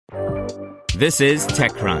This is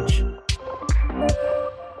TechCrunch.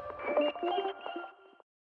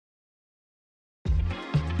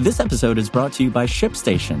 This episode is brought to you by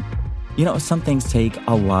ShipStation. You know, some things take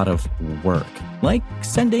a lot of work, like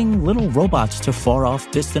sending little robots to far-off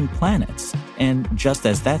distant planets. And just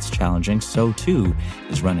as that's challenging, so too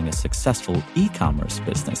is running a successful e-commerce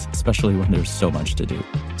business, especially when there's so much to do.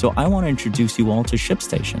 So I want to introduce you all to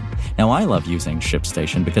ShipStation. Now, I love using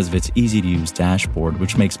ShipStation because of its easy-to-use dashboard,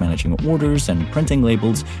 which makes managing orders and printing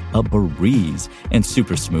labels a breeze and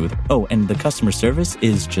super smooth. Oh, and the customer service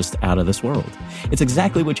is just out of this world. It's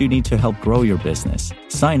exactly what you need to help grow your business.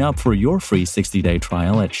 Sign up for your free 60-day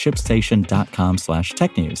trial at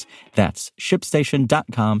shipstation.com/technews. That's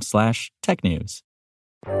shipstation.com/technews.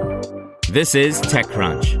 This is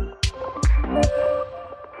TechCrunch.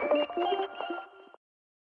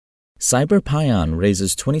 Cyberpion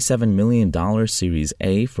raises $27 million Series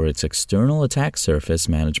A for its external attack surface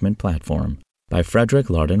management platform by Frederic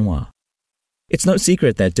Lardenois. It's no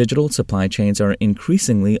secret that digital supply chains are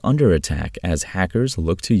increasingly under attack as hackers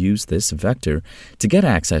look to use this vector to get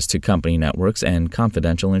access to company networks and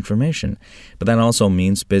confidential information. But that also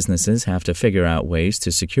means businesses have to figure out ways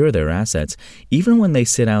to secure their assets even when they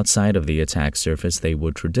sit outside of the attack surface they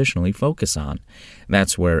would traditionally focus on.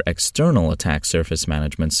 That's where external attack surface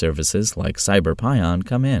management services like Cyberpion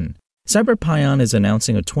come in. Cyberpion is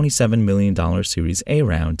announcing a $27 million Series A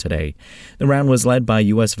round today. The round was led by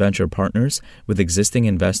U.S. venture partners, with existing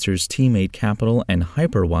investors Teammate Capital and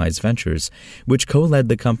Hyperwise Ventures, which co-led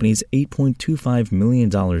the company's $8.25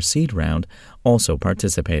 million seed round, also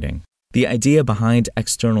participating. The idea behind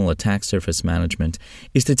external attack surface management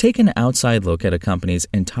is to take an outside look at a company's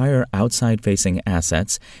entire outside-facing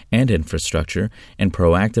assets and infrastructure and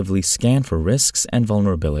proactively scan for risks and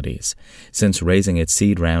vulnerabilities. Since raising its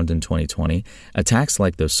seed round in 2020, attacks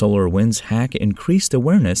like the SolarWinds hack increased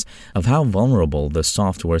awareness of how vulnerable the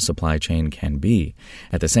software supply chain can be.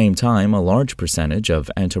 At the same time, a large percentage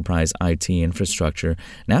of enterprise IT infrastructure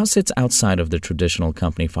now sits outside of the traditional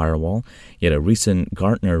company firewall, yet a recent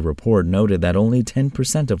Gartner report noted that only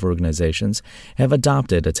 10% of organizations have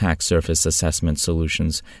adopted attack surface assessment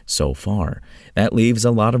solutions so far. That leaves a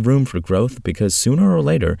lot of room for growth because sooner or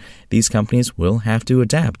later, these companies will have to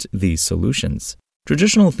adapt these solutions.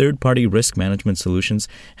 Traditional third-party risk management solutions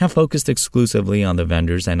have focused exclusively on the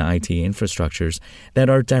vendors and IT infrastructures that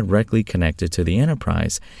are directly connected to the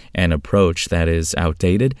enterprise, an approach that is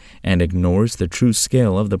outdated and ignores the true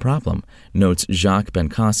scale of the problem, notes Jacques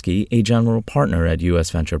Benkowski, a general partner at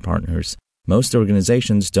U.S. Venture Partners. Most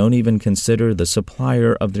organizations don't even consider the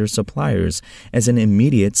supplier of their suppliers as an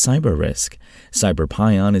immediate cyber risk.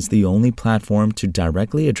 Cyberpion is the only platform to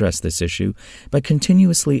directly address this issue by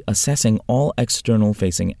continuously assessing all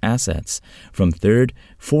external-facing assets, from third,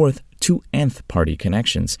 fourth, to nth-party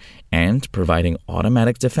connections, and providing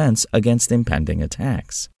automatic defense against impending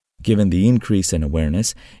attacks. Given the increase in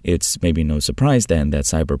awareness, it's maybe no surprise then that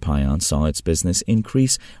Cyberpion saw its business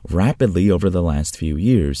increase rapidly over the last few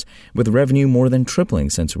years, with revenue more than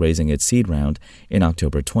tripling since raising its seed round in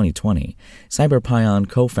October 2020. Cyberpion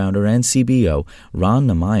co-founder and CBO Ron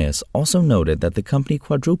Namias also noted that the company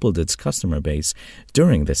quadrupled its customer base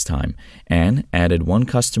during this time and added one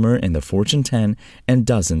customer in the Fortune 10 and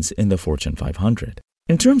dozens in the Fortune 500.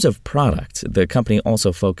 In terms of product, the company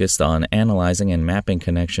also focused on analyzing and mapping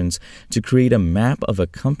connections to create a map of a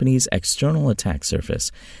company's external attack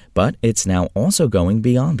surface, but it's now also going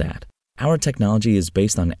beyond that. Our technology is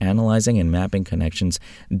based on analyzing and mapping connections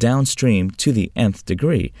downstream to the nth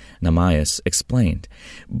degree, Namias explained.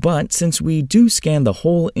 But since we do scan the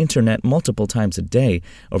whole internet multiple times a day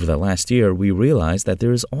over the last year, we realized that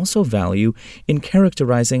there is also value in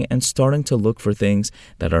characterizing and starting to look for things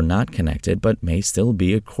that are not connected but may still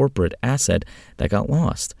be a corporate asset that got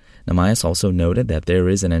lost. Namias also noted that there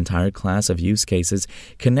is an entire class of use cases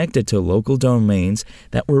connected to local domains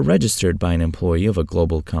that were registered by an employee of a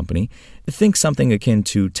global company. Think something akin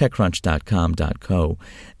to techcrunch.com.co.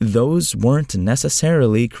 Those weren't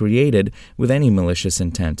necessarily created with any malicious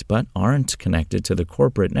intent, but aren't connected to the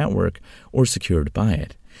corporate network or secured by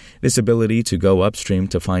it. This ability to go upstream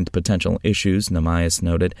to find potential issues, Namias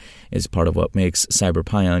noted, is part of what makes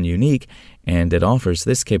Cyberpion unique, and it offers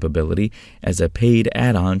this capability as a paid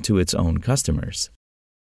add-on to its own customers.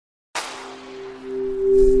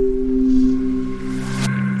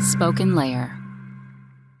 Spoken Layer.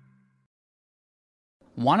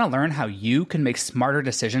 Want to learn how you can make smarter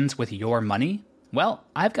decisions with your money? Well,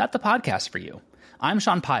 I've got the podcast for you. I'm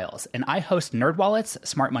Sean Piles, and I host NerdWallet's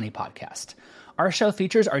Smart Money Podcast. Our show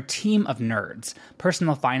features our team of nerds,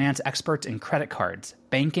 personal finance experts in credit cards,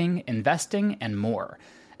 banking, investing, and more.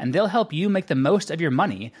 and they'll help you make the most of your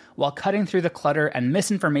money while cutting through the clutter and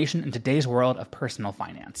misinformation in today's world of personal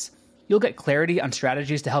finance. You'll get clarity on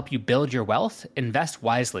strategies to help you build your wealth, invest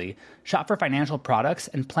wisely, shop for financial products,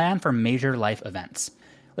 and plan for major life events.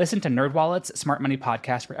 Listen to NerdWallet's Smart Money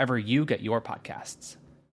Podcast wherever you get your podcasts.